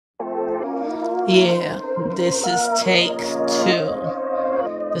Yeah, this is take 2.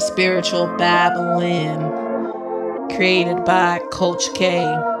 The Spiritual Babbling, created by Coach K.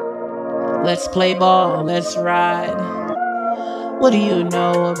 Let's play ball, let's ride. What do you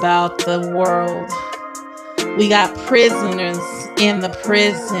know about the world? We got prisoners in the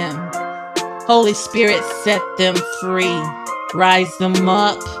prison. Holy Spirit set them free. Rise them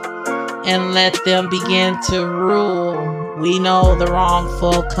up and let them begin to rule. We know the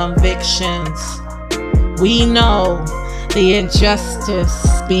wrongful convictions. We know the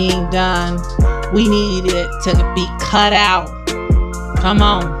injustice being done. We need it to be cut out. Come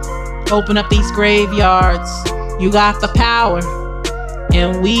on, open up these graveyards. You got the power.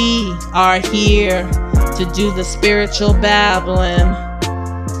 And we are here to do the spiritual babbling.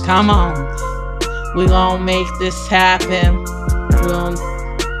 Come on. We're gonna make this happen. We're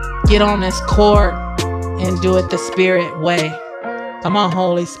gonna get on this court and do it the Spirit way. Come on,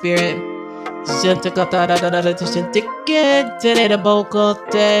 Holy Spirit.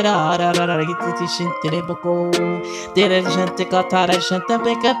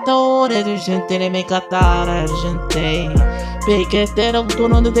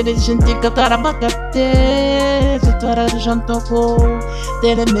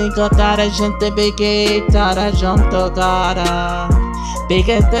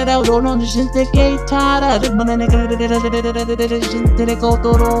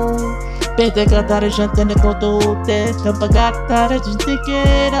 Pete catare gente ne cotote, tapagata gente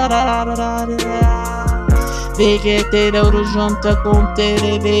che Vegete urgente con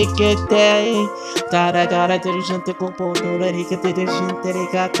te, vegete Taragara gente con potore, ricate gente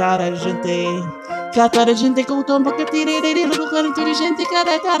ricatara gente Catare gente con tomba che tiri lucare gente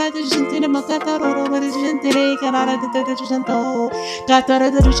cara gente ne macataro gente ricanara de gente catare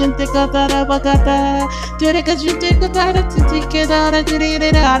gente catara bacata tere gente catara che dara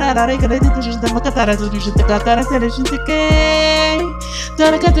tere rara gente macatara gente catara gente che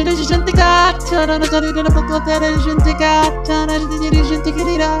taragata gente catara carina bacata gente catara gente che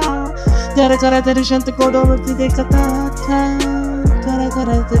dirà taragata gente codo de catata.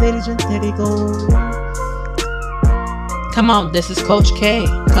 Come on, this is Coach K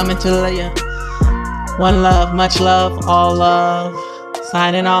coming to you. One love, much love, all love.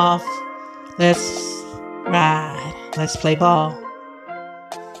 Signing off. Let's ride. Let's play ball.